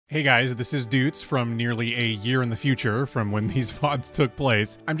Hey guys, this is Doots from nearly a year in the future from when these VODs took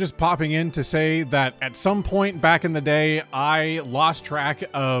place. I'm just popping in to say that at some point back in the day, I lost track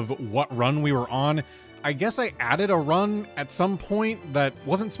of what run we were on. I guess I added a run at some point that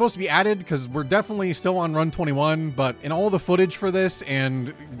wasn't supposed to be added because we're definitely still on run 21, but in all the footage for this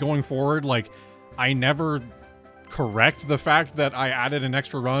and going forward, like, I never correct the fact that I added an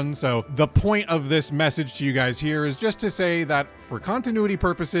extra run. So the point of this message to you guys here is just to say that for continuity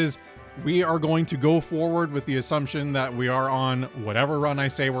purposes, we are going to go forward with the assumption that we are on whatever run I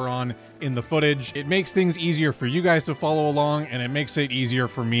say we're on in the footage. It makes things easier for you guys to follow along, and it makes it easier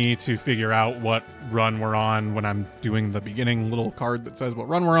for me to figure out what run we're on when I'm doing the beginning little card that says what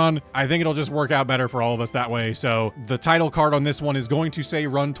run we're on. I think it'll just work out better for all of us that way. So the title card on this one is going to say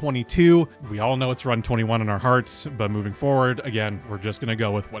run 22. We all know it's run 21 in our hearts, but moving forward, again, we're just gonna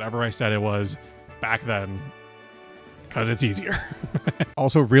go with whatever I said it was back then, because it's easier.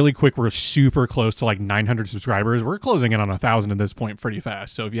 Also, really quick, we're super close to like 900 subscribers. We're closing in on 1,000 at this point pretty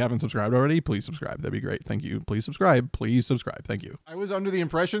fast. So if you haven't subscribed already, please subscribe. That'd be great. Thank you. Please subscribe. Please subscribe. Thank you. I was under the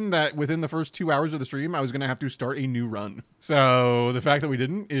impression that within the first 2 hours of the stream, I was going to have to start a new run. So the fact that we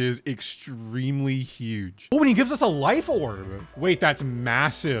didn't is extremely huge. Oh, and he gives us a life orb. Wait, that's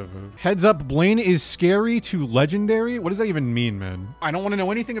massive. Heads up, Blaine is scary to legendary. What does that even mean, man? I don't want to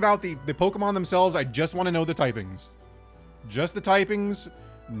know anything about the Pokemon themselves. I just want to know the typings. Just the typings,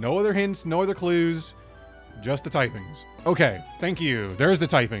 no other hints, no other clues, just the typings. Okay, thank you. There's the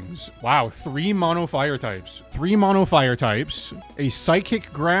typings. Wow, 3 mono fire types. 3 mono fire types, a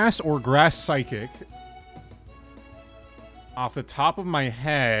psychic grass or grass psychic. Off the top of my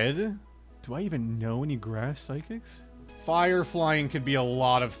head, do I even know any grass psychics? Fire flying could be a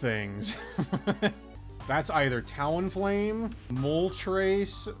lot of things. That's either Talonflame,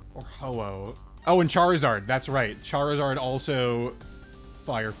 Moltres, or Ho-Oh. Oh, and Charizard. That's right. Charizard also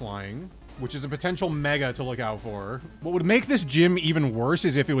fire flying, which is a potential mega to look out for. What would make this gym even worse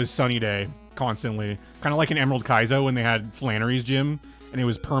is if it was sunny day constantly. Kind of like in Emerald Kaizo when they had Flannery's gym and it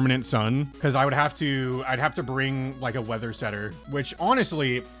was permanent sun. Because I'd have to bring like a weather setter, which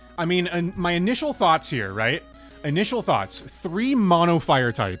honestly, I mean, my initial thoughts here, right? Initial thoughts, 3 mono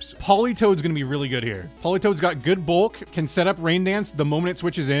fire types. Politoed's gonna be really good here. Politoed's got good bulk, can set up Rain Dance the moment it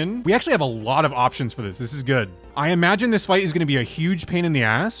switches in. We actually have a lot of options for this. This is good. I imagine this fight is gonna be a huge pain in the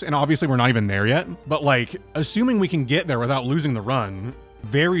ass, and obviously we're not even there yet. But like, assuming we can get there without losing the run,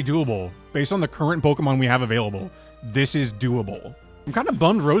 very doable. Based on the current Pokemon we have available, this is doable. I'm kind of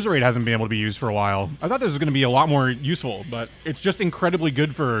bummed Roserade hasn't been able to be used for a while. I thought this was going to be a lot more useful, but it's just incredibly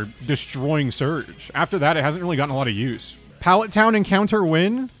good for destroying Surge. After that, it hasn't really gotten a lot of use. Pallet Town encounter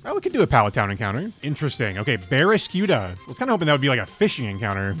win? Oh, we could do a Pallet Town encounter. Interesting. Okay, Barraskewda. I was kind of hoping that would be like a fishing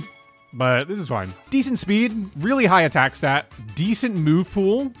encounter, but this is fine. Decent speed, really high attack stat, decent move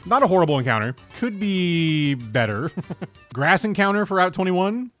pool. Not a horrible encounter. Could be better. Grass encounter for Route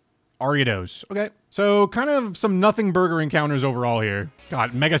 21. Ariados. Okay. So kind of some nothing burger encounters overall here.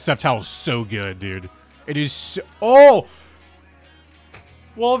 God, Mega Sceptile's so good, dude. It is so... Oh!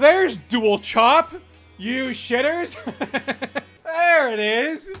 Well, there's Dual Chop, you shitters. There it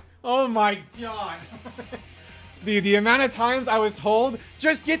is. Oh my god. Dude, the amount of times I was told,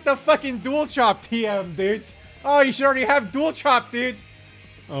 just get the fucking Dual Chop TM, dudes. Oh, you should already have Dual Chop, dudes.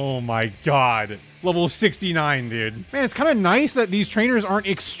 Oh my god. Level 69, dude. Man, it's kind of nice that these trainers aren't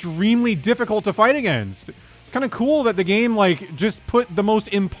extremely difficult to fight against. It's kind of cool that the game, like, just put the most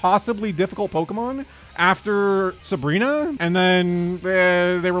impossibly difficult Pokemon after Sabrina, and then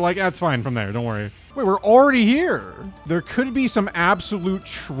they were like, that's fine from there, don't worry. Wait, we're already here. There could be some absolute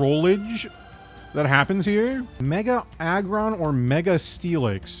trollage that happens here. Mega Aggron or Mega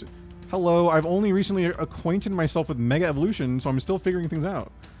Steelix? Hello, I've only recently acquainted myself with Mega Evolution, so I'm still figuring things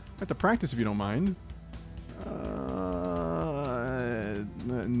out. I have to practice if you don't mind.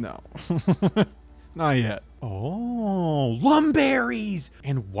 No. Not yet. Oh, Lumberries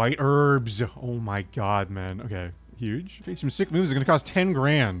and white herbs. Oh my god, man. Okay, huge. Okay, some sick moves are gonna cost 10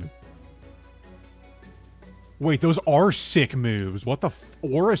 grand. Wait, those are sick moves. What the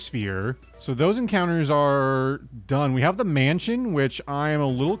Aura Sphere? So those encounters are done. We have the mansion, which I am a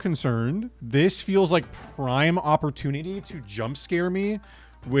little concerned. This feels like prime opportunity to jump scare me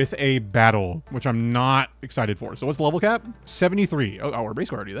with a battle, which I'm not excited for. So what's the level cap? 73. Oh, we're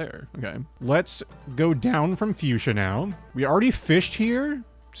basically already there. Okay. Let's go down from Fuchsia now. We already fished here.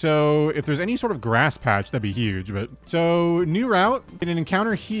 So if there's any sort of grass patch, that'd be huge. But so new route, get an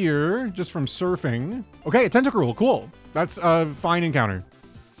encounter here just from surfing. Okay, a Tentacruel, cool. That's a fine encounter.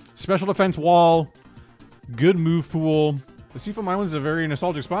 Special defense wall, good move pool. The Seafoam Island is a very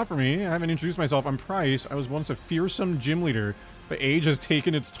nostalgic spot for me. I haven't introduced myself. I'm Price. I was once a fearsome gym leader But age has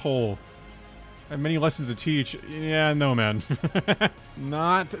taken its toll. I have many lessons to teach. Yeah, no, man.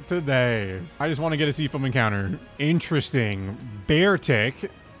 Not today. I just want to get a seafoam encounter. Interesting. Bear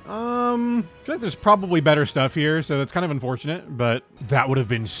tick. I feel like there's probably better stuff here, so that's kind of unfortunate, but that would have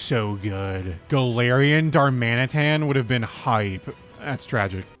been so good. Galarian Darmanitan would have been hype. That's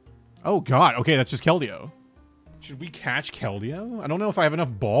tragic. Oh, God. Okay, that's just Keldeo. Should we catch Keldeo? I don't know if I have enough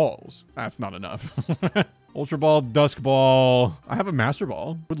balls. That's not enough. Ultra Ball, Dusk Ball. I have a Master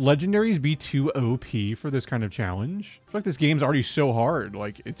Ball. Would legendaries be too OP for this kind of challenge? I feel like this game's already so hard.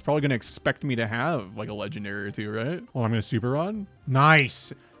 Like, it's probably going to expect me to have, like, a legendary or two, right? Well, I'm going to Super Rod.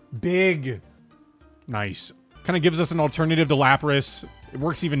 Nice. Big. Nice. Kind of gives us an alternative to Lapras. It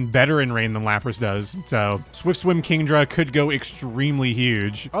works even better in rain than Lapras does. So, Swift Swim Kingdra could go extremely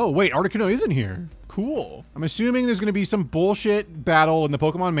huge. Oh, wait, Articuno isn't here. Cool. I'm assuming there's going to be some bullshit battle in the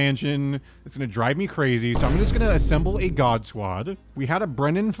Pokemon Mansion that's going to drive me crazy, so I'm just going to assemble a God Squad. We had a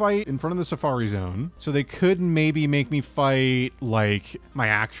Brennan fight in front of the Safari Zone, so they could maybe make me fight, like, my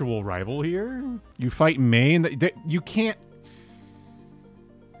actual rival here. You fight May, and you can't...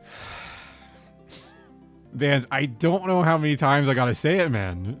 Vans, I don't know how many times I gotta say it,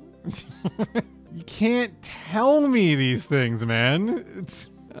 man. You can't tell me these things, man. It's,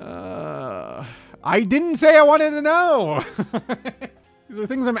 I didn't say I wanted to know. These are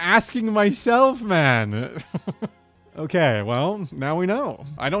things I'm asking myself, man. Okay, well, now we know.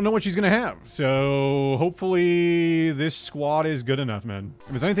 I don't know what she's gonna have, so hopefully this squad is good enough, man.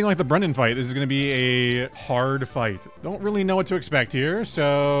 If it's anything like the Brendan fight, this is gonna be a hard fight. Don't really know what to expect here,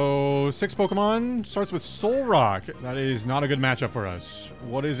 so 6 Pokemon starts with Solrock. That is not a good matchup for us.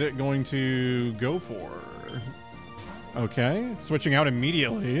 What is it going to go for? Okay, switching out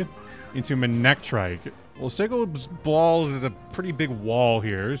immediately into Manectric. Well, Siggle's Balls is a pretty big wall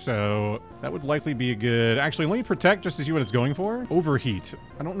here, so that would likely be a good... Actually, let me Protect just to see what it's going for. Overheat.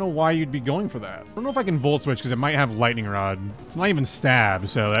 I don't know why you'd be going for that. I don't know if I can Volt Switch because it might have Lightning Rod. It's not even Stab,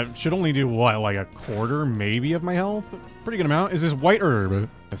 so that should only do, what, like a quarter maybe of my health? Pretty good amount. Is this White Herb?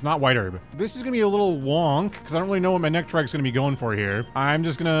 It's not White Herb. This is going to be a little wonk because I don't really know what my Manectric's going to be going for here. I'm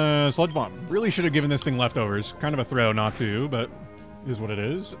just going to Sludge Bomb. Really should have given this thing leftovers. Kind of a throw not to, but... is what it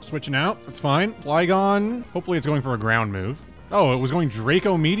is. Switching out. That's fine. Flygon. Hopefully it's going for a ground move. Oh, it was going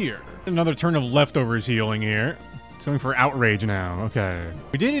Draco Meteor. Another turn of leftovers healing here. It's going for Outrage now. Okay.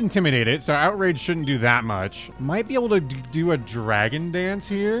 We did intimidate it, so Outrage shouldn't do that much. Might be able to do a Dragon Dance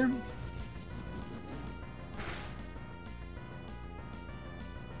here.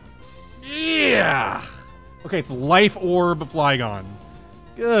 Yeah! Okay, it's Life Orb Flygon.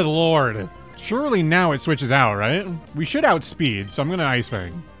 Good lord. Surely now it switches out, right? We should outspeed, so I'm going to Ice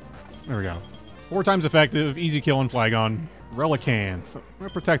Fang. There we go. 4 times effective, easy kill on Flygon. Relicanth. I'm going to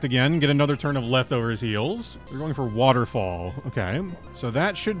Protect again, get another turn of leftovers heals. We're going for Waterfall. Okay. So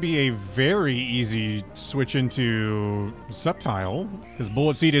that should be a very easy switch into Sceptile, because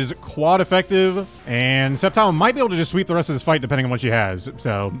Bullet Seed is quad effective, and Sceptile might be able to just sweep the rest of this fight depending on what she has.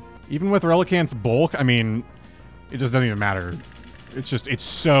 So even with Relicanth's bulk, I mean, it just doesn't even matter. It's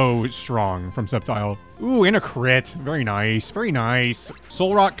so strong from Sceptile. Ooh, and a crit. Very nice. Very nice.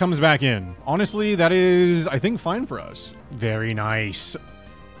 Solrock comes back in. Honestly, that is, I think, fine for us. Very nice.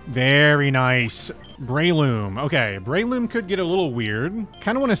 Very nice. Breloom. Okay, Breloom could get a little weird.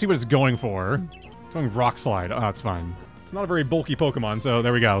 Kind of want to see what it's going for. It's going Rock Slide. Oh, that's fine. It's not a very bulky Pokemon, so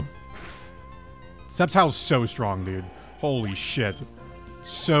there we go. Sceptile's so strong, dude. Holy shit.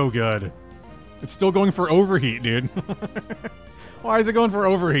 So good. It's still going for Overheat, dude. Why is it going for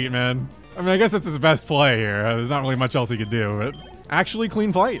Overheat, man? I mean, I guess it's his best play here. There's not really much else he could do, but... Actually,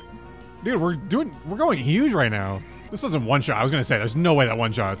 clean fight. Dude, we're going huge right now. This doesn't one-shot. I was gonna say, there's no way that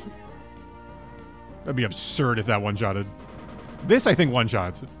one-shots. That'd be absurd if that one-shotted. This, I think,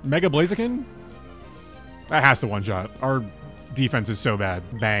 one-shots. Mega Blaziken? That has to one-shot. Our defense is so bad.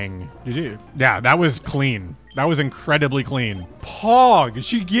 Bang. GG. Yeah, that was clean. That was incredibly clean. Pog!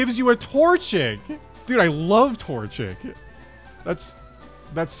 She gives you a Torchic! Dude, I love Torchic. That's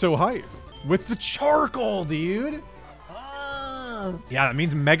so hype. With the charcoal, dude. Yeah, that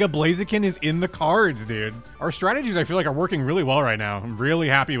means Mega Blaziken is in the cards, dude. Our strategies, I feel like, are working really well right now. I'm really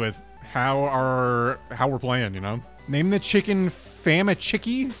happy with how we're playing, you know? Name the chicken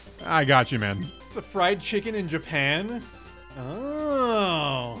Famichiki? I got you, man. It's a fried chicken in Japan?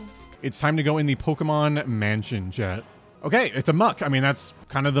 Oh. It's time to go in the Pokemon Mansion, chat. Okay, it's a muck. I mean, that's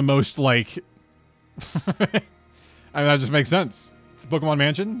kind of the most, like... I mean, that just makes sense. It's the Pokemon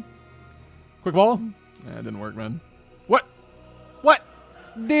Mansion. Quick ball? That didn't work, man. What? What?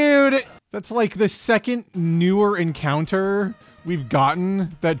 Dude! That's like the second newer encounter we've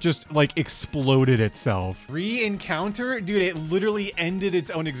gotten that just like exploded itself. Re-encounter? Dude, it literally ended its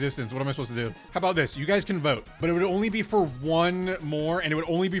own existence. What am I supposed to do? How about this? You guys can vote, but it would only be for one more and it would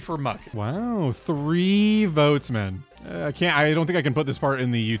only be for Muck. Wow, 3 votes, man. I don't think I can put this part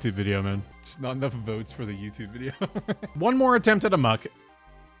in the YouTube video, man. It's not enough votes for the YouTube video. One more attempt at a Muck.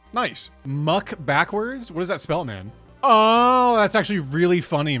 Nice. Muck backwards? What does that spell, man? Oh, that's actually really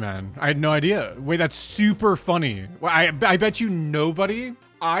funny, man. I had no idea. Wait, that's super funny. Well, I bet you nobody,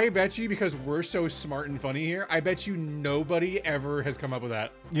 because we're so smart and funny here, I bet you nobody ever has come up with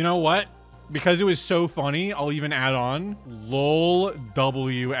that. You know what? Because it was so funny, I'll even add on LOL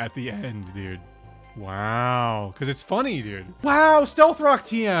W at the end, dude. Wow. Because it's funny, dude. Wow, Stealth Rock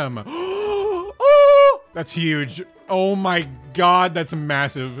TM. Oh, that's huge. Oh my god, that's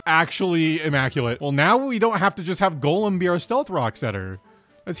massive. Actually immaculate. Well, now we don't have to just have Golem be our Stealth Rock setter.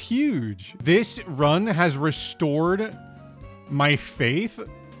 That's huge. This run has restored my faith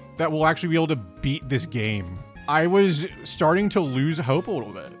that we'll actually be able to beat this game. I was starting to lose hope a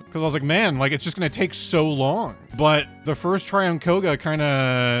little bit because I was like, man, like it's just gonna take so long. But the first try on Koga kind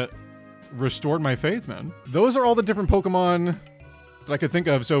of restored my faith, man. Those are all the different Pokemon that I could think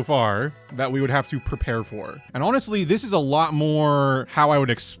of so far that we would have to prepare for. And honestly, this is a lot more how I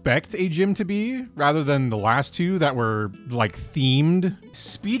would expect a gym to be rather than the last 2 that were like themed.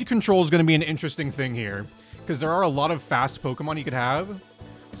 Speed control is going to be an interesting thing here because there are a lot of fast Pokemon you could have.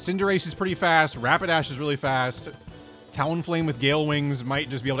 Cinderace is pretty fast. Rapidash is really fast. Talonflame with Gale Wings might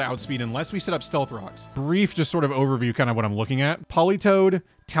just be able to outspeed unless we set up Stealth Rocks. Brief, just sort of overview kind of what I'm looking at. Politoed,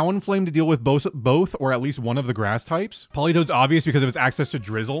 Talonflame to deal with both or at least one of the grass types. Politoed's obvious because of its access to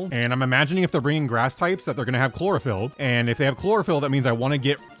Drizzle. And I'm imagining if they're bringing grass types that they're going to have Chlorophyll. And if they have Chlorophyll, that means I want to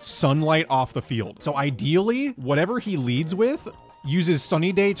get sunlight off the field. So ideally, whatever he leads with uses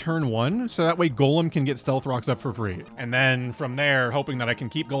Sunny Day turn 1, so that way Golem can get Stealth Rocks up for free. And then from there, hoping that I can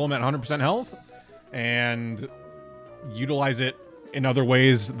keep Golem at 100% health and utilize it in other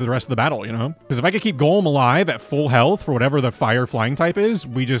ways the rest of the battle, you know? Because if I could keep Golem alive at full health for whatever the fire flying type is,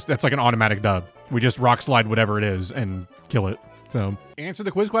 that's like an automatic dub. We just rock slide whatever it is and kill it. So, answer the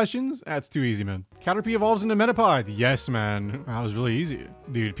quiz questions? That's too easy, man. Caterpie evolves into Metapod. Yes, man. That was really easy.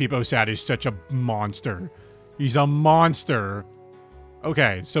 Dude, Peepo is such a monster. He's a monster.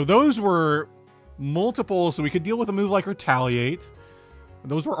 Okay, so those were multiple, so we could deal with a move like Retaliate.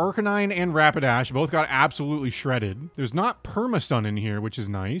 Those were Arcanine and Rapidash. Both got absolutely shredded. There's not Permastun in here, which is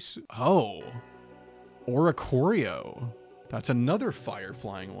nice. Oh. Oricorio. That's another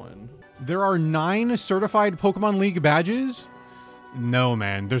fire-flying one. There are 9 certified Pokemon League badges? No,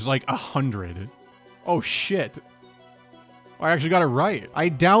 man. There's like 100. Oh, shit. I actually got it right. I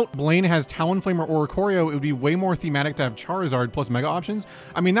doubt Blaine has Talonflame or Oricorio. It would be way more thematic to have Charizard plus Mega options.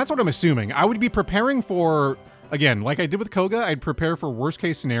 I mean, that's what I'm assuming. I would be preparing for... Again, like I did with Koga, I'd prepare for worst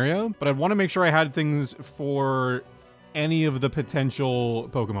case scenario, but I'd want to make sure I had things for any of the potential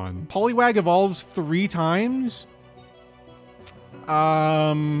Pokemon. Poliwag evolves 3 times?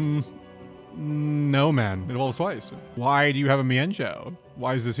 No, man. It evolves twice. Why do you have a Mienshao?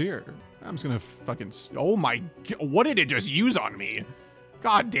 Why is this here? I'm just gonna fucking... Oh my... What did it just use on me?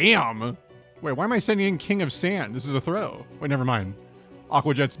 God damn. Wait, why am I sending in King of Sand? This is a throw. Wait, never mind.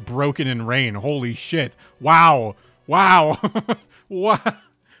 Aqua Jet's broken in rain. Holy shit. Wow. Wow. What?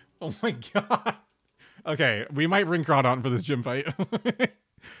 Oh my god. Okay, we might bring Crawdon for this gym fight.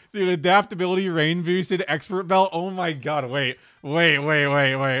 Dude, adaptability, rain boosted, expert belt. Oh my god, wait.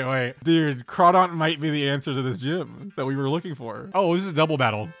 Dude, Crawdon might be the answer to this gym that we were looking for. Oh, this is a double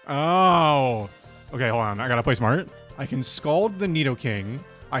battle. Oh. Okay, hold on. I gotta play smart. I can Scald the Nidoking.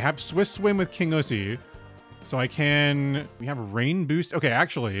 I have Swift Swim with King Ussy. So I can... We have Rain Boost. Okay,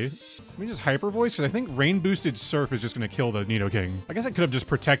 actually, let me just Hyper Voice, because I think Rain Boosted Surf is just going to kill the Nidoking. I guess I could have just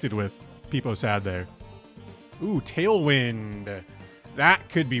protected with Peepo Sad there. Ooh, Tailwind. That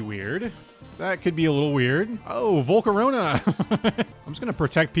could be weird. That could be a little weird. Oh, Volcarona. I'm just going to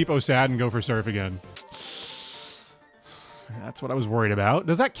protect Peepo Sad and go for Surf again. That's what I was worried about.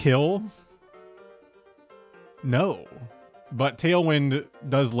 Does that kill? No. But Tailwind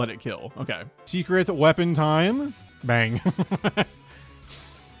does let it kill. Okay. Secret weapon time. Bang.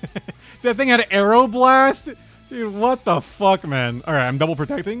 That thing had Arrow Blast? Dude, what the fuck, man? All right, I'm double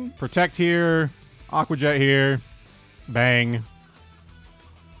protecting. Protect here. Aqua Jet here. Bang.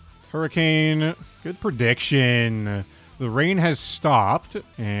 Hurricane. Good prediction. The rain has stopped,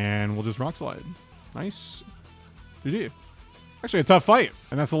 and we'll just Rock Slide. Nice. GG. Actually, a tough fight.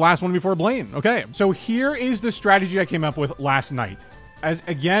 And that's the last one before Blaine. Okay, so here is the strategy I came up with last night. As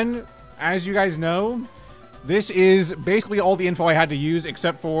you guys know, This is basically all the info I had to use,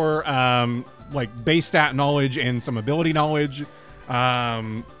 except for like base stat knowledge and some ability knowledge.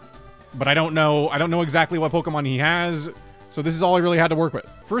 But I don't know exactly what Pokemon he has, so this is all I really had to work with.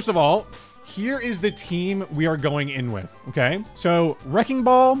 First of all, here is the team we are going in with, okay? So, Wrecking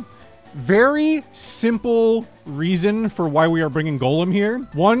Ball, very simple reason for why we are bringing Golem here.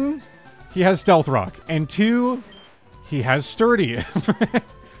 1, he has Stealth Rock, and 2, he has Sturdy.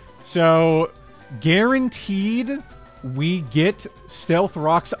 So, guaranteed we get Stealth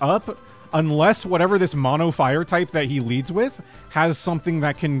Rocks up unless whatever this mono fire type that he leads with has something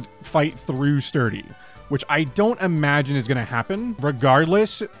that can fight through Sturdy, which I don't imagine is going to happen.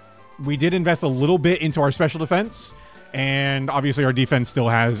 Regardless, we did invest a little bit into our special defense, and obviously our defense still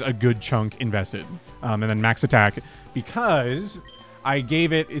has a good chunk invested. And then max attack, because I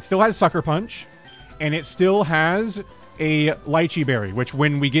gave it still has Sucker Punch, and it still has a Lychee Berry, which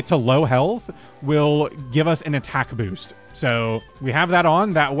when we get to low health will give us an attack boost. So we have that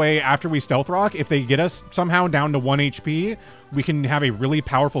on. That way, after we Stealth Rock, if they get us somehow down to 1 HP, we can have a really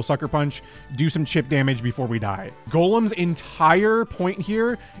powerful Sucker Punch, do some chip damage before we die. Golem's entire point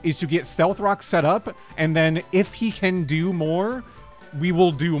here is to get Stealth Rock set up, and then if he can do more, we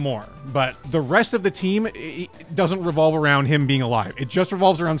will do more. But the rest of the team, it doesn't revolve around him being alive. It just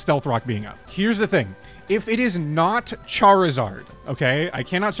revolves around Stealth Rock being up. Here's the thing. If it is not Charizard, okay, I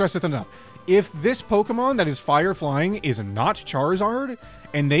cannot stress it enough. If this Pokemon that is fire flying is not Charizard,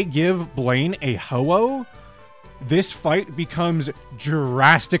 and they give Blaine a Ho-Oh, this fight becomes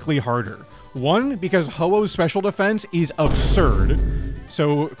drastically harder. 1, because Ho-Oh's special defense is absurd,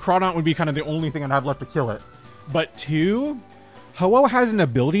 so Crawdaunt would be kind of the only thing I'd have left to kill it. But 2, Ho-Oh has an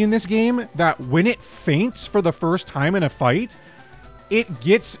ability in this game that when it faints for the first time in a fight, it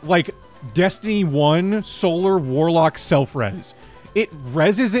gets like Destiny 1 Solar Warlock self-res. It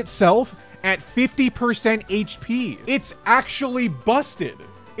reses itself at 50% HP. It's actually busted.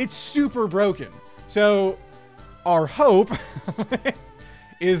 It's super broken. So our hope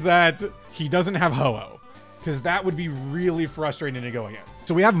is that he doesn't have Ho-Oh, because that would be really frustrating to go against.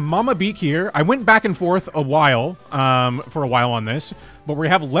 So we have Mama Beak here. I went back and forth for a while on this, but we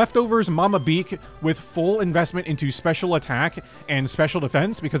have leftovers Mama Beak with full investment into special attack and special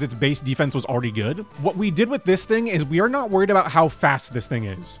defense because its base defense was already good. What we did with this thing is we are not worried about how fast this thing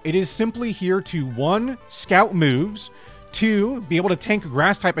is. It is simply here to 1, scout moves, 2, be able to tank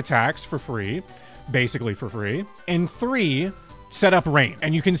grass type attacks for free, basically for free, and 3, set up rain.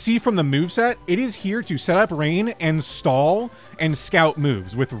 And you can see from the moveset, it is here to set up rain and stall and scout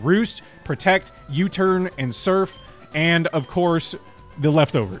moves with Roost, Protect, U-Turn, and Surf, and of course, the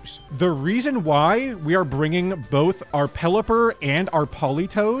leftovers. The reason why we are bringing both our Pelipper and our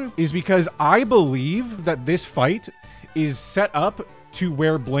Politoed is because I believe that this fight is set up to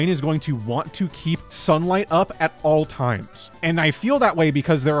where Blaine is going to want to keep sunlight up at all times. And I feel that way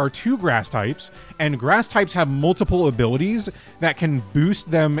because there are 2 grass types, and grass types have multiple abilities that can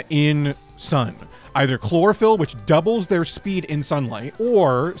boost them in sun. Either Chlorophyll, which doubles their speed in sunlight,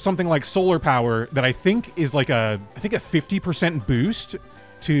 or something like Solar Power that I think is like a 50% boost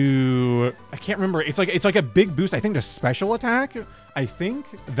to, I can't remember. It's like a big boost, I think, to special attack. I think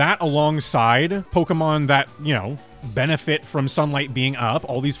that alongside Pokemon that, you know, benefit from sunlight being up,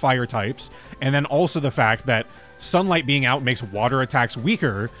 all these fire types, and then also the fact that sunlight being out makes water attacks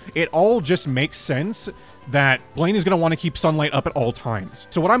weaker, it all just makes sense that Blaine is going to want to keep sunlight up at all times.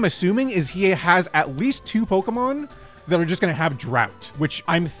 So what I'm assuming is he has at least 2 Pokemon that are just going to have Drought, which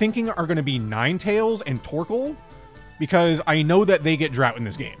I'm thinking are going to be Ninetales and Torkoal, because I know that they get Drought in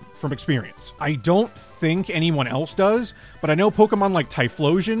this game from experience. I don't think anyone else does, but I know Pokemon like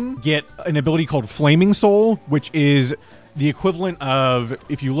Typhlosion get an ability called Flaming Soul, which is the equivalent of,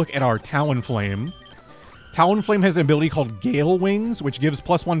 if you look at our Talonflame, Talonflame has an ability called Gale Wings, which gives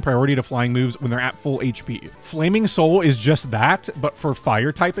 +1 priority to flying moves when they're at full HP. Flaming Soul is just that, but for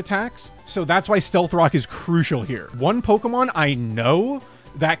fire type attacks. So that's why Stealth Rock is crucial here. One Pokemon I know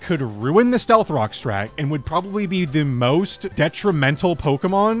that could ruin the Stealth Rock strat and would probably be the most detrimental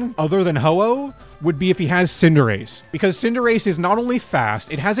Pokemon other than Ho-Oh would be if he has Cinderace. Because Cinderace is not only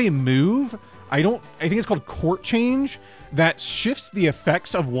fast, it has a move, I think it's called Court Change, that shifts the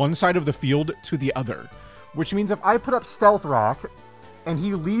effects of one side of the field to the other. Which means if I put up Stealth Rock and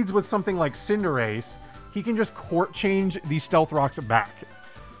he leads with something like Cinderace, he can just Court Change these Stealth Rocks back,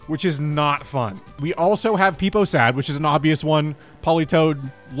 which is not fun. We also have Peeposad, which is an obvious one. Politoed,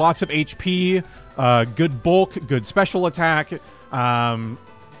 lots of HP, good bulk, good special attack. It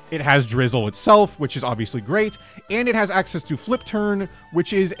has Drizzle itself, which is obviously great. And it has access to Flip Turn,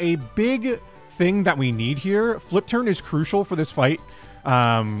 which is a big thing that we need here. Flip Turn is crucial for this fight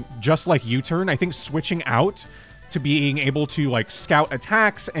just like U-turn. I think switching out to being able to like scout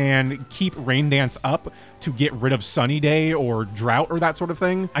attacks and keep Rain Dance up to get rid of Sunny Day or Drought or that sort of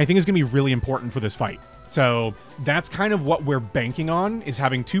thing, I think is going to be really important for this fight. So that's kind of what we're banking on, is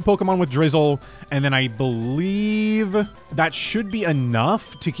having 2 Pokemon with Drizzle, and then I believe that should be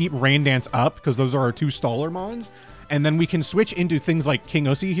enough to keep Rain Dance up, because those are our 2 Staller Mons. And then we can switch into things like King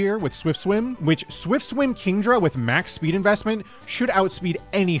Ussie here with Swift Swim, which Swift Swim Kingdra with max speed investment should outspeed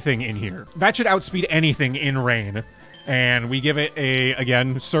anything in here. That should outspeed anything in Rain. And we give it a,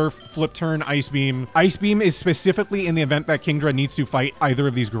 again, Surf, Flip Turn, Ice Beam. Ice Beam is specifically in the event that Kingdra needs to fight either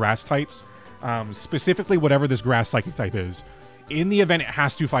of these grass types. Specifically whatever this grass psychic type is. In the event it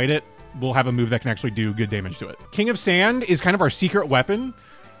has to fight it, we'll have a move that can actually do good damage to it. King of Sand is kind of our secret weapon.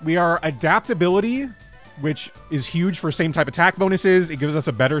 We are adaptability, which is huge for same type attack bonuses. It gives us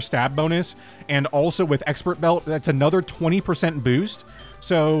a better stab bonus. And also with Expert Belt, that's another 20% boost.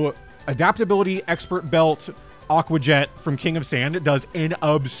 So adaptability, Expert Belt, Aqua Jet from King of Sand does an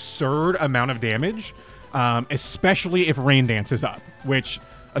absurd amount of damage, especially if Rain Dance is up, which,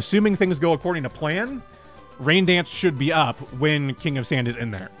 assuming things go according to plan, Rain Dance should be up when King of Sand is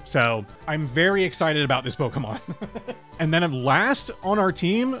in there. So I'm very excited about this Pokemon. And then last on our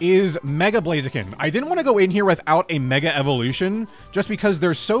team is Mega Blaziken. I didn't want to go in here without a Mega Evolution just because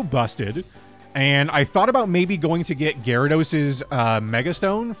they're so busted. And I thought about maybe going to get Gyarados' Mega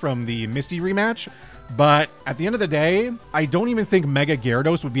Stone from the Misty rematch. But at the end of the day, I don't even think Mega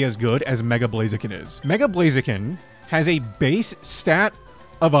Gyarados would be as good as Mega Blaziken is. Mega Blaziken has a base stat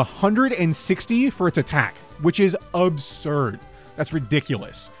of 160 for its attack, which is absurd. That's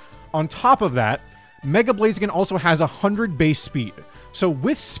ridiculous. On top of that, Mega Blaziken also has 100 base speed. So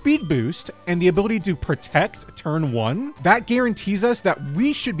with Speed Boost and the ability to protect turn 1, that guarantees us that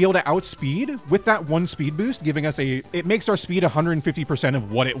we should be able to outspeed with that 1 speed boost, giving us it makes our speed 150%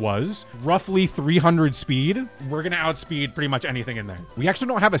 of what it was. Roughly 300 speed. We're going to outspeed pretty much anything in there. We actually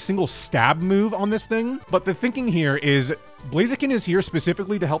don't have a single stab move on this thing, but the thinking here is Blaziken is here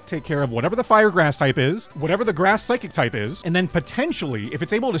specifically to help take care of whatever the fire grass type is, whatever the grass psychic type is, and then potentially, if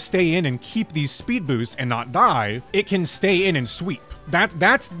it's able to stay in and keep these speed boosts and not die, it can stay in and sweep.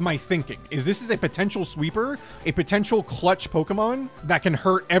 That's my thinking, is this is a potential sweeper, a potential clutch Pokemon that can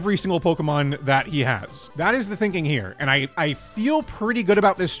hurt every single Pokemon that he has. That is the thinking here, and I feel pretty good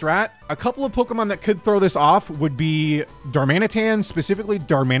about this strat. A couple of Pokemon that could throw this off would be Darmanitan, specifically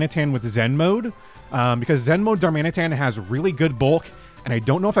Darmanitan with Zen Mode, because Zen Mode Darmanitan has really good bulk, and I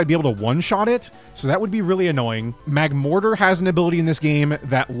don't know if I'd be able to one-shot it, so that would be really annoying. Magmortar has an ability in this game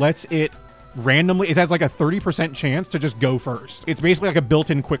that lets it randomly, it has like a 30% chance to just go first. It's basically like a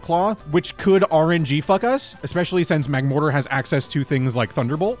built-in Quick Claw, which could RNG fuck us, especially since Magmortar has access to things like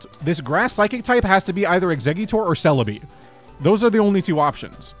Thunderbolt. This grass psychic type has to be either Exeggutor or Celebi. Those are the only 2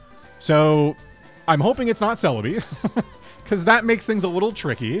 options. So I'm hoping it's not Celebi, because that makes things a little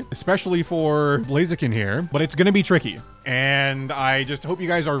tricky, especially for Blaziken here, but it's going to be tricky. And I just hope you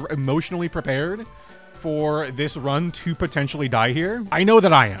guys are emotionally prepared for this run to potentially die here. I know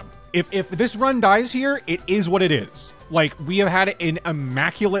that I am. If this run dies here, it is what it is. Like, we have had an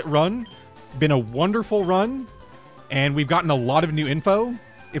immaculate run, been a wonderful run, and we've gotten a lot of new info.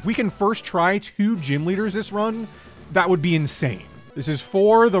 If we can first try 2 gym leaders this run, that would be insane. This is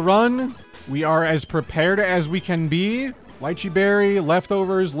for the run. We are as prepared as we can be. Lychee Berry,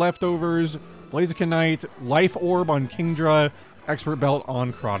 Leftovers, Blazikenite, Life Orb on Kingdra, Expert Belt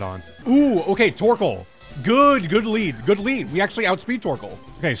on Crawdons. Ooh, okay, Torkoal. Good lead. We actually outspeed Torkoal.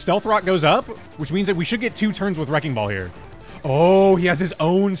 Okay, Stealth Rock goes up, which means that we should get 2 turns with Wrecking Ball here. Oh, he has his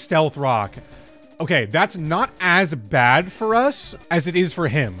own Stealth Rock. Okay, that's not as bad for us as it is for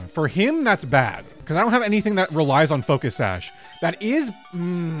him. For him, that's bad, because I don't have anything that relies on Focus Sash. That is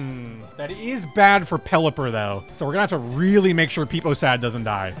bad for Pelipper, though. So we're gonna have to really make sure Peeposad doesn't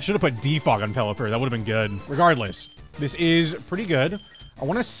die. I should have put Defog on Pelipper. That would have been good. Regardless, this is pretty good. I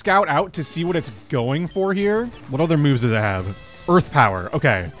want to scout out to see what it's going for here. What other moves does it have? Earth Power.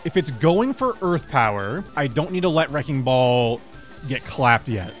 Okay. If it's going for Earth Power, I don't need to let Wrecking Ball get clapped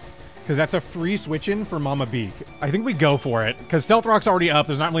yet, because that's a free switch-in for Mama Beak. I think we go for it, because Stealth Rock's already up.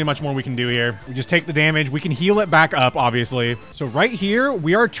 There's not really much more we can do here. We just take the damage. We can heal it back up, obviously. So right here,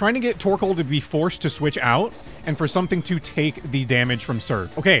 we are trying to get Torkoal to be forced to switch out and for something to take the damage from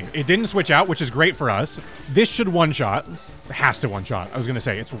Surf. Okay, it didn't switch out, which is great for us. This should one-shot. It has to one-shot. I was going to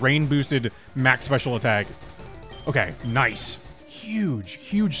say, it's rain-boosted max special attack. Okay, nice.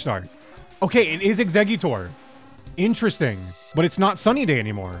 Huge start. Okay, it is Exeggutor. Interesting. But it's not Sunny Day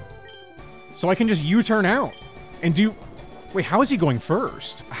anymore. So I can just U-turn out and do... Wait, how is he going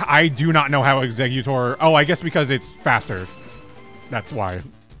first? I do not know how Exeggutor... Oh, I guess because it's faster. That's why.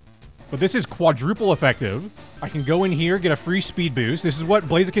 But this is quadruple effective. I can go in here, get a free speed boost. This is what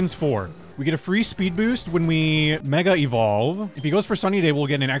Blaziken's for. We get a free speed boost when we Mega Evolve. If he goes for Sunny Day, we'll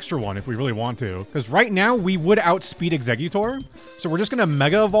get an extra one if we really want to. Because right now, we would outspeed Exeggutor. So we're just going to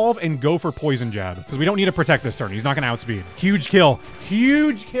Mega Evolve and go for Poison Jab. Because we don't need to protect this turn. He's not going to outspeed. Huge kill.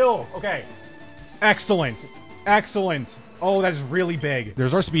 Huge kill. Okay. Excellent. Excellent. Oh, that's really big.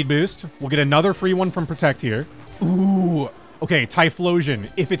 There's our speed boost. We'll get another free one from Protect here. Ooh. Okay, Typhlosion.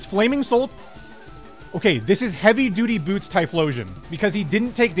 If it's Flaming Soul... Okay, this is Heavy Duty Boots Typhlosion. Because he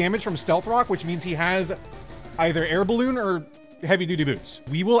didn't take damage from Stealth Rock, which means he has either Air Balloon or Heavy Duty Boots.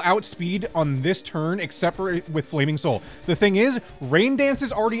 We will outspeed on this turn, except for with Flaming Soul. The thing is, Rain Dance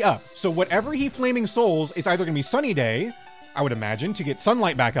is already up. So whatever he Flaming Souls, it's either going to be Sunny Day, I would imagine, to get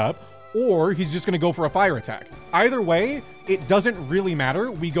Sunlight back up, or he's just going to go for a fire attack. Either way, it doesn't really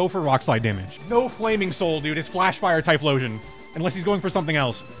matter. We go for Rock Slide damage. No Flaming Soul, dude. It's Flash Fire Typhlosion. Unless he's going for something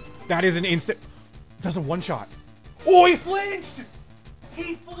else. That is an instant... Does a one-shot. Oh, he flinched!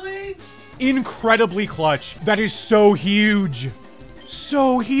 He flinched! Incredibly clutch. That is so huge.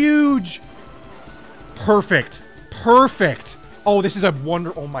 So huge. Perfect. Perfect. Oh, this is a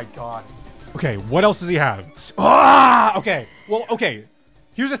wonder... Oh, my God. Okay, what else does he have? Ah! Okay. Well, okay.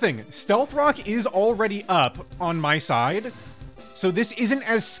 Here's the thing. Stealth Rock is already up on my side, so this isn't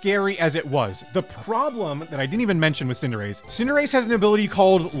as scary as it was. The problem that I didn't even mention with Cinderace. Cinderace has an ability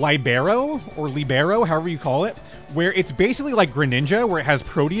called Libero, or Libero, however you call it, where it's basically like Greninja, where it has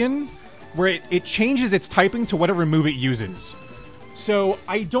Protean, where it changes its typing to whatever move it uses. So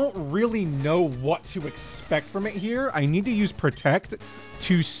I don't really know what to expect from it here. I need to use Protect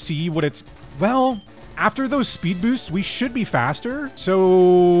to see what it's... Well... After those speed boosts, we should be faster.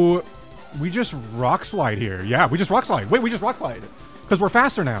 So we just Rock Slide here. Yeah, we just Rock Slide. Wait, we just Rock Slide. Because we're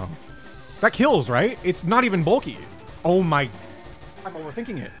faster now. That kills, right? It's not even bulky. Oh my... I'm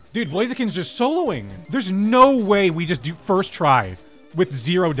overthinking it. Dude, Blaziken's just soloing. There's no way we just do first try with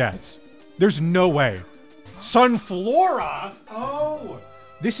 0 deaths. There's no way. Sunflora? Oh!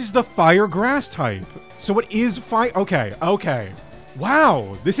 This is the Fire Grass type. So it is fire... Okay, okay.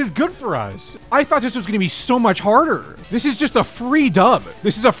 Wow, this is good for us. I thought this was going to be so much harder. This is just a free dub.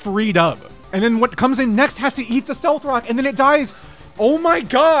 This is a free dub. And then what comes in next has to eat the Stealth Rock, and then it dies. Oh my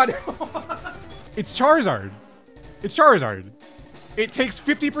God. It's Charizard. It's Charizard. It takes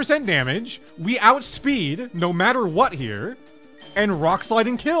 50% damage. We outspeed no matter what here, and Rock Slide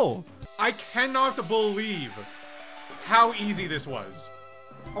and kill. I cannot believe how easy this was.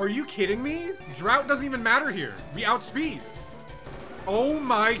 Are you kidding me? Drought doesn't even matter here. We outspeed. Oh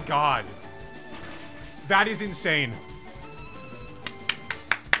my God. That is insane.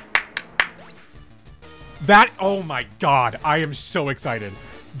 Oh my God. I am so excited.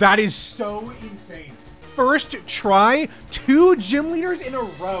 That is so insane. First try, 2 gym leaders in a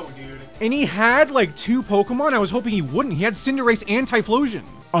row, dude. And he had like 2 Pokemon. I was hoping he wouldn't. He had Cinderace and Typhlosion.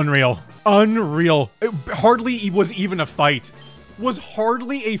 Unreal. Unreal. It hardly was even a fight. Was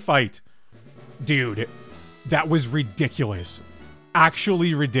hardly a fight. Dude, that was ridiculous.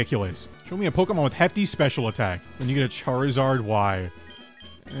 Actually ridiculous. Show me a Pokemon with hefty special attack. Then you get a Charizard Y.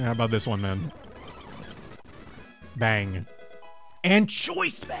 How about this one, man? Bang. And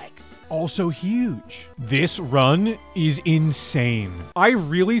Choice Specs. Also huge. This run is insane. I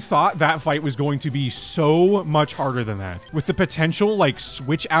really thought that fight was going to be so much harder than that. With the potential, like,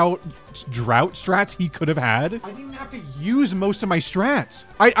 switch out drought strats he could have had. I didn't have to use most of my strats.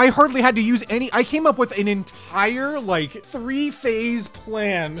 I hardly had to use any. I came up with an entire, like, 3-phase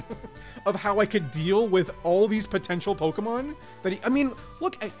plan of how I could deal with all these potential Pokemon. I mean,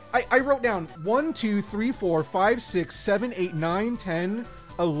 look, I wrote down 1, 2, 3, 4, 5, 6, 7, 8, 9, 10,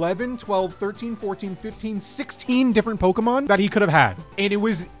 11, 12, 13, 14, 15, 16 different Pokemon that he could have had. And it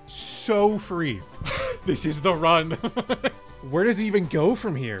was so free. This is the run. Where does he even go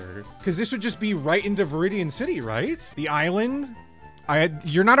from here? Because this would just be right into Viridian City, right? The island?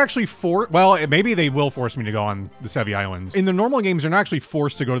 You're not actually well, maybe they will force me to go on the Sevi Islands. In the normal games, you're not actually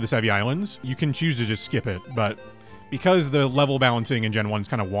forced to go to the Sevi Islands. You can choose to just skip it, but because the level balancing in Gen 1 is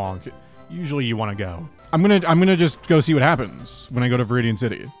kind of wonk, usually you want to go. I'm gonna just go see what happens when I go to Viridian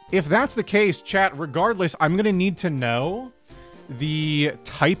City. If that's the case, chat, regardless, I'm gonna need to know the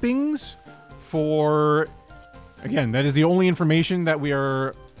typings for... Again, that is the only information that we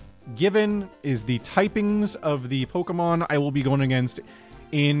are given, is the typings of the Pokemon I will be going against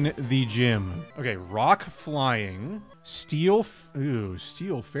in the gym. Okay, Rock Flying, Steel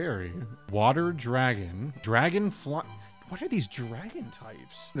Fairy, Water Dragon, Dragon Fly... What are these dragon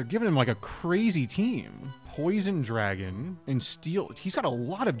types? They're giving him like a crazy team. Poison Dragon and Steel. He's got a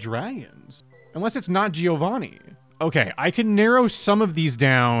lot of dragons. Unless it's not Giovanni. Okay, I can narrow some of these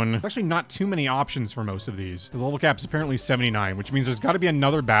down. There's actually not too many options for most of these. The level cap is apparently 79, which means there's got to be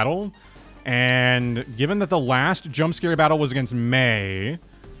another battle. And given that the last jump scare battle was against May,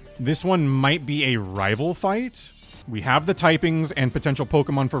 this one might be a rival fight. We have the typings and potential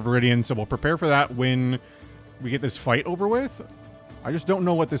Pokemon for Viridian, so we'll prepare for that when we get this fight over with. I just don't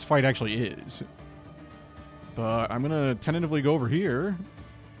know what this fight actually is. But I'm going to tentatively go over here.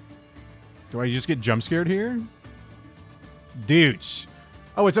 Do I just get jump scared here? Dudes.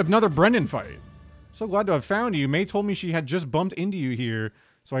 Oh, it's another Brendan fight. So glad to have found you. May told me she had just bumped into you here,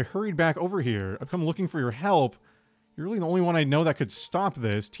 so I hurried back over here. I've come looking for your help. You're really the only one I know that could stop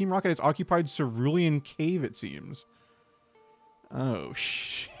this. Team Rocket has occupied Cerulean Cave, it seems. Oh,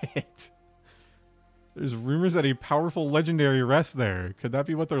 shit. There's rumors that a powerful legendary rests there. Could that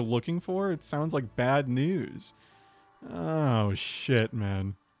be what they're looking for? It sounds like bad news. Oh, shit,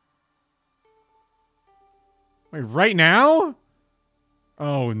 man. Wait, right now?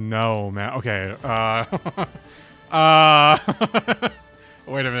 Oh, no, man. Okay,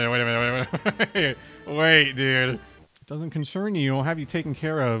 wait a minute. Wait, dude. It doesn't concern you. I'll have you taken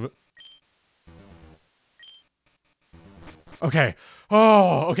care of. Okay.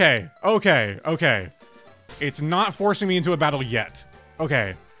 Oh, okay. It's not forcing me into a battle yet.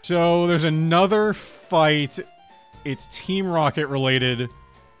 Okay. So there's another fight. It's Team Rocket related.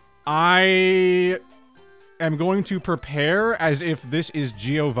 I am going to prepare as if this is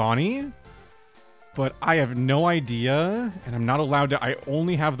Giovanni, but I have no idea, and I'm not allowed to. I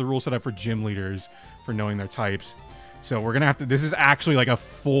only have the rule set up for gym leaders for knowing their types. So we're gonna have to, this is actually like a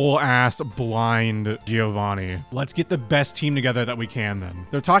full-ass blind Giovanni. Let's get the best team together that we can then.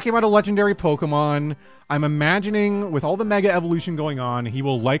 They're talking about a legendary Pokemon. I'm imagining with all the Mega Evolution going on, he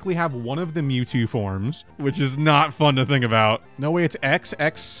will likely have one of the Mewtwo forms, which is not fun to think about. No way, it's X.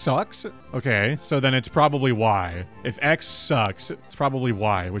 X sucks? Okay, so then it's probably Y. If X sucks, it's probably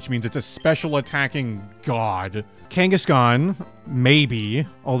Y, which means it's a special attacking god. Kangaskhan, maybe,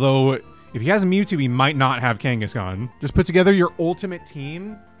 although if he has a Mewtwo, he might not have Kangaskhan. Just put together your ultimate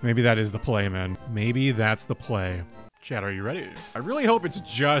team. Maybe that is the play, man. Maybe that's the play. Chat, are you ready? I really hope it's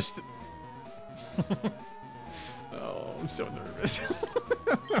just... Oh, I'm so nervous.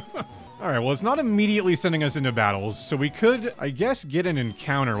 Alright, well, it's not immediately sending us into battles, so we could, I guess, get an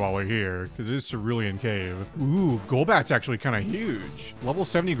encounter while we're here, because it is Cerulean Cave. Ooh, Golbat's actually kind of huge. Level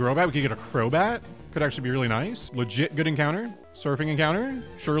 70 Grobat, we could get a Crobat. Could actually be really nice. Legit good encounter. Surfing encounter.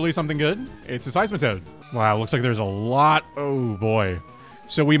 Surely something good. It's a Seismitoad. Wow, looks like there's a lot. Oh, boy.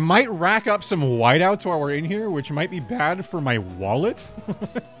 So we might rack up some whiteouts while we're in here, which might be bad for my wallet.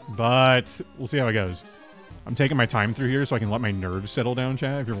 But we'll see how it goes. I'm taking my time through here so I can let my nerves settle down,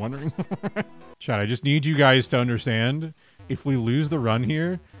 chat, if you're wondering. Chat, I just need you guys to understand, if we lose the run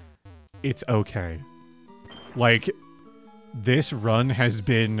here, it's okay. Like, this run has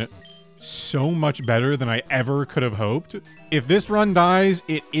been so much better than I ever could have hoped. If this run dies,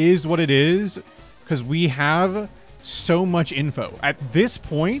 it is what it is, because we have so much info. At this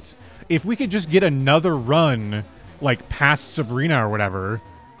point, if we could just get another run, like past Sabrina or whatever,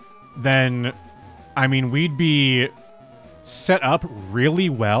 then, I mean, we'd be set up really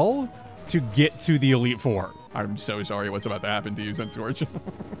well to get to the Elite Four. I'm so sorry what's about to happen to you, Senscorch.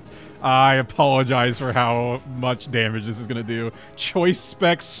 I apologize for how much damage this is going to do. Choice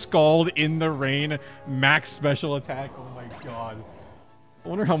Spec, Scald in the Rain, max special attack. Oh my god. I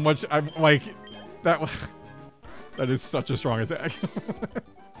wonder how much I'm like... That is such a strong attack.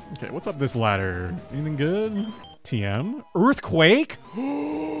 Okay, what's up this ladder? Anything good? TM? Earthquake?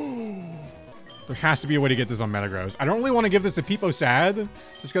 There has to be a way to get this on Metagross. I don't really want to give this to Peepo Sad,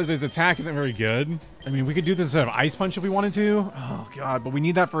 just because his attack isn't very good. I mean, we could do this instead of Ice Punch if we wanted to. Oh, God, but we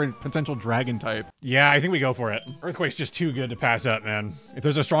need that for a potential Dragon type. Yeah, I think we go for it. Earthquake's just too good to pass up, man. If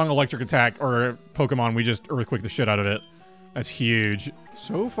there's a strong electric attack or Pokemon, we just Earthquake the shit out of it. That's huge.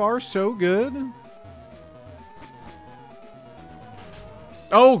 So far, so good.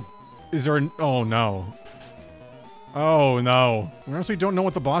 Oh! Is there an... Oh, no. Oh, no. We honestly don't know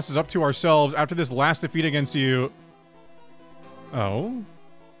what the boss is up to ourselves after this last defeat against you. Oh?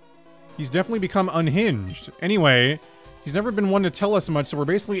 He's definitely become unhinged. Anyway, he's never been one to tell us much, so we're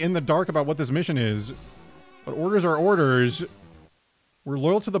basically in the dark about what this mission is. But orders are orders. We're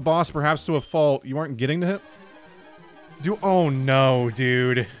loyal to the boss, perhaps to a fault. You aren't getting to him? Oh, no,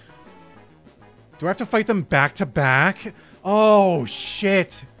 dude. Do I have to fight them back to back? Oh,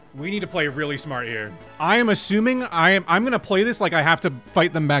 shit. We need to play really smart here. I am assuming I'm going to play this like I have to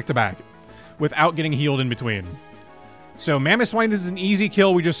fight them back to back without getting healed in between. So Mammoth Swine, this is an easy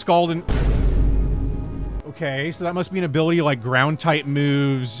kill. We just Scald and... Okay, so that must be an ability like ground type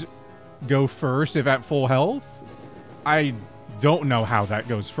moves go first if at full health. I don't know how that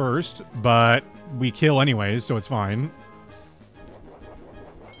goes first, but we kill anyways, so it's fine.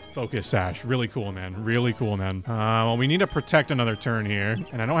 Focus Sash. Really cool, man. Really cool, man. Well, we need to protect another turn here.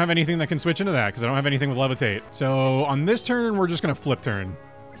 And I don't have anything that can switch into that because I don't have anything with Levitate. So on this turn, we're just going to flip turn.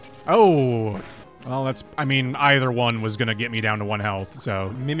 Oh. Well, that's... I mean, either one was going to get me down to 1 health.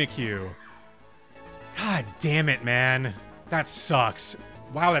 So Mimikyu. God damn it, man. That sucks.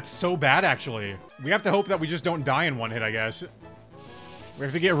 Wow, that's so bad, actually. We have to hope that we just don't die in 1 hit, I guess. We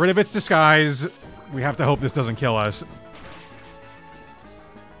have to get rid of its disguise. We have to hope this doesn't kill us.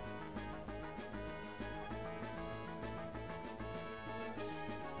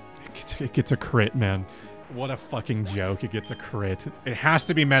 It gets a crit, man. What a fucking joke. It gets a crit. It has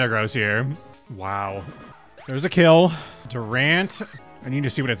to be Metagross here. Wow. There's a kill. Durant. I need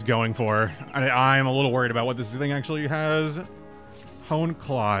to see what it's going for. I'm a little worried about what this thing actually has. Hone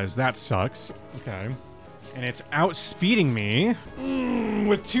Claws. That sucks. Okay. And it's outspeeding me.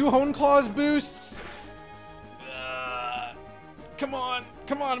 With 2 Hone Claws boosts. Come on.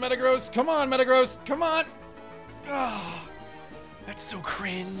 Come on, Metagross. Come on, Metagross. Come on. That's so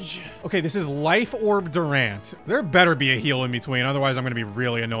cringe. Okay, this is Life Orb Durant. There better be a heal in between, otherwise I'm gonna be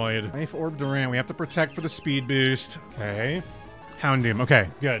really annoyed. Life Orb Durant, we have to protect for the speed boost. Okay. Houndoom, okay,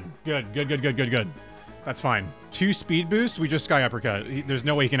 good. Good. That's fine. 2 speed boosts, we just Sky Uppercut. There's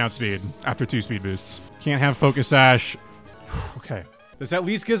no way he can outspeed after 2 speed boosts. Can't have Focus Sash. Okay. This at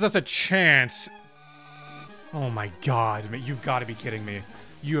least gives us a chance. Oh my god, you've gotta be kidding me.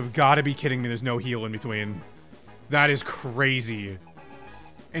 You have gotta be kidding me there's no heal in between. That is crazy.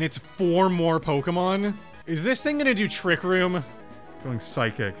 And it's 4 more Pokemon? Is this thing gonna do Trick Room? It's doing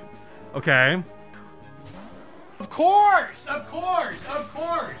Psychic. Okay. Of course!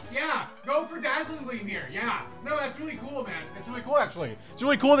 Yeah! Go for Dazzling Gleam here, yeah! No, that's really cool, man. That's really cool, actually. It's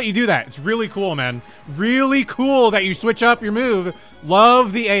really cool that you do that. It's really cool, man. Really cool that you switch up your move.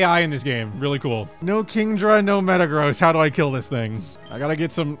 Love the AI in this game. Really cool. No Kingdra, no Metagross. How do I kill this thing? I gotta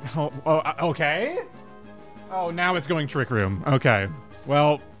get some... okay? Oh, now it's going Trick Room. Okay.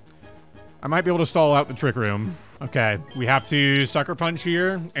 Well, I might be able to stall out the Trick Room. Okay. We have to Sucker Punch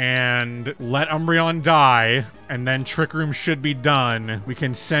here and let Umbreon die, and then Trick Room should be done. We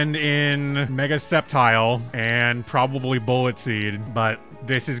can send in Mega Sceptile and probably Bullet Seed, but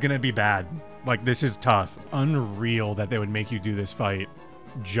this is gonna be bad. Like, this is tough. Unreal that they would make you do this fight.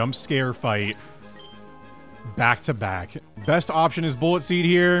 Jump scare fight. Back to back. Best option is Bullet Seed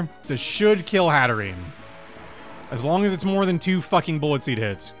here. This should kill Hatterene. As long as it's more than 2 fucking Bullet Seed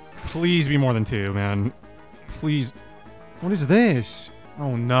hits. Please be more than 2, man. Please. What is this?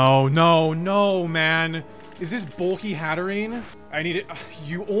 Oh, no, man. Is this bulky Hatterene? I need it.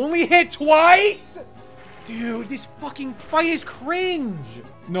 You only hit twice? Dude, this fucking fight is cringe.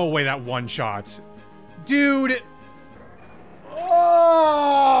 No way that one-shots. Dude.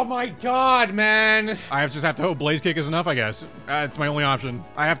 Oh, my God, man. I just have to hope Blaze Kick is enough, I guess. It's my only option.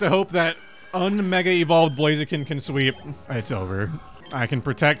 I have to hope that Unmega Evolved Blaziken can sweep. It's over. I can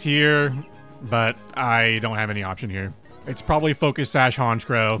protect here, but I don't have any option here. It's probably Focus Sash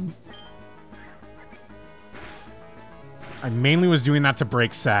Honchkrow. I mainly was doing that to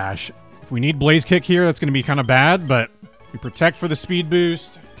break Sash. If we need Blaze Kick here, that's going to be kind of bad, but we protect for the speed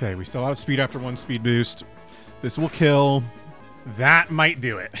boost. Okay, we still outspeed after 1 speed boost. This will kill. That might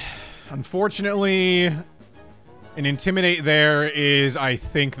do it. Unfortunately... an Intimidate there is, I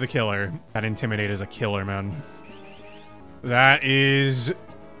think, the killer. That Intimidate is a killer, man. That is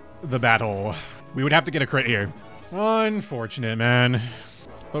the battle. We would have to get a crit here. Unfortunate, man.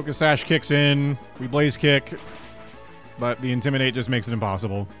 Focus Sash kicks in. We Blaze Kick. But the Intimidate just makes it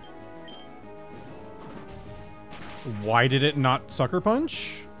impossible. Why did it not Sucker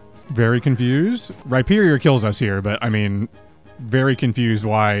Punch? Very confused. Rhyperior kills us here, but, I mean, very confused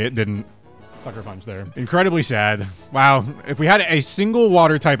why it didn't Sucker Punch there. Incredibly sad. Wow. If we had a single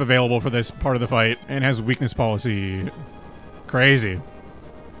water type available for this part of the fight and has weakness policy. Crazy.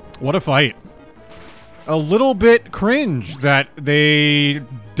 What a fight. A little bit cringe that they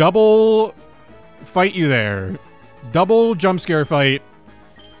double fight you there. Double jump scare fight.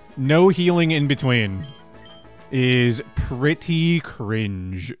 No healing in between. Is pretty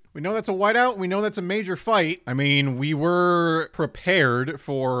cringe. We know that's a whiteout. We know that's a major fight. I mean, we were prepared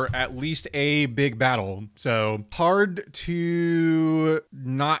for at least a big battle. So hard to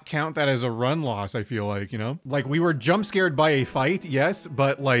not count that as a run loss, I feel like, you know? Like, we were jump scared by a fight, yes,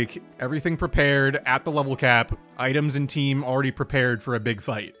 but like everything prepared at the level cap, items and team already prepared for a big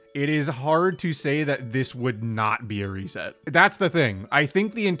fight. It is hard to say that this would not be a reset. That's the thing. I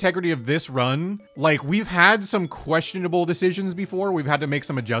think the integrity of this run, like, we've had some questionable decisions before. We've had to make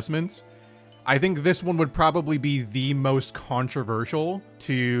some adjustments. I think this one would probably be the most controversial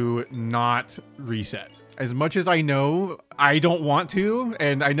to not reset. As much as I know I don't want to,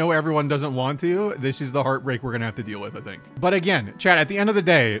 and I know everyone doesn't want to, this is the heartbreak we're gonna have to deal with, I think. But again, chat, at the end of the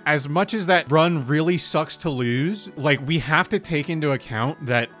day, as much as that run really sucks to lose, like, we have to take into account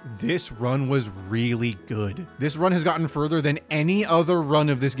that this run was really good. This run has gotten further than any other run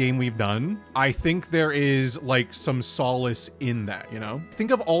of this game we've done. I think there is, like, some solace in that, you know?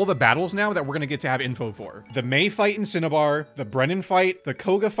 Think of all the battles now that we're gonna get to have info for. The May fight in Cinnabar, the Brennan fight, the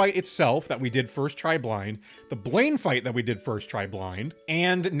Koga fight itself that we did first try blind, the Blaine fight that we did first try blind,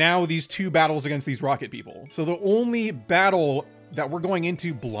 and now these 2 battles against these rocket people. So the only battle that we're going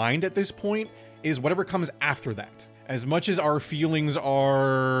into blind at this point is whatever comes after that. As much as our feelings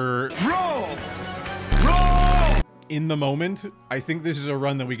are in the moment, I think this is a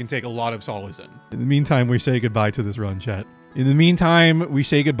run that we can take a lot of solace in. In the meantime, we say goodbye to this run, chat. In the meantime, we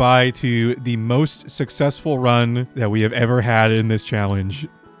say goodbye to the most successful run that we have ever had in this challenge.